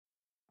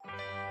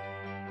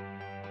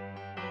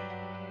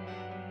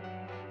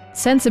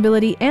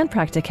Sensibility and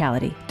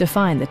practicality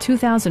define the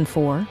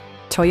 2004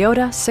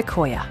 Toyota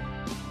Sequoia.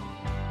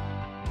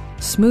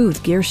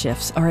 Smooth gear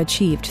shifts are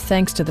achieved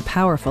thanks to the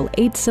powerful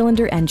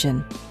 8-cylinder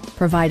engine,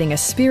 providing a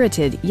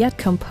spirited yet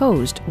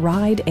composed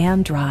ride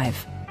and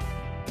drive.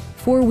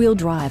 4-wheel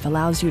drive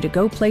allows you to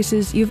go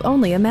places you've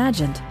only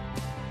imagined.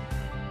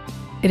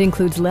 It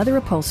includes leather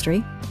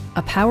upholstery,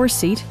 a power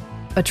seat,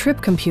 a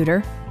trip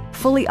computer,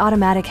 fully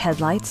automatic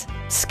headlights,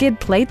 skid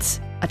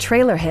plates, a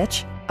trailer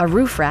hitch, a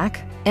roof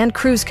rack, and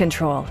cruise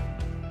control.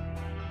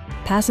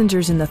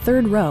 Passengers in the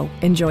third row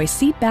enjoy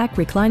seat-back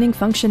reclining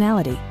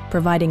functionality,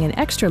 providing an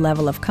extra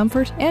level of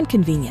comfort and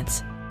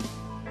convenience.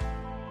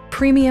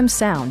 Premium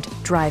sound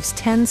drives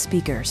 10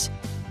 speakers,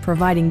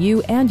 providing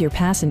you and your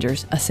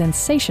passengers a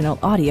sensational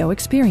audio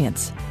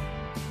experience.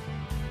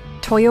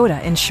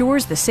 Toyota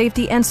ensures the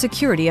safety and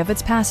security of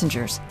its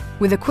passengers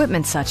with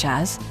equipment such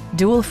as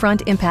dual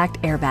front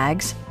impact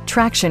airbags,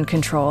 traction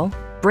control,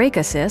 brake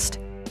assist,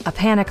 a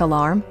panic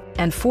alarm,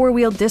 and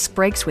 4-wheel disc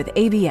brakes with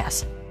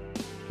ABS.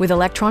 With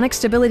electronic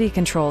stability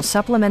control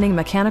supplementing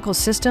mechanical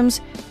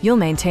systems, you'll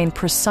maintain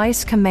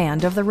precise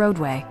command of the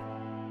roadway.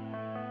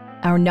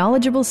 Our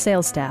knowledgeable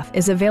sales staff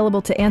is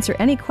available to answer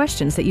any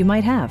questions that you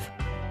might have.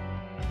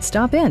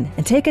 Stop in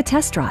and take a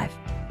test drive.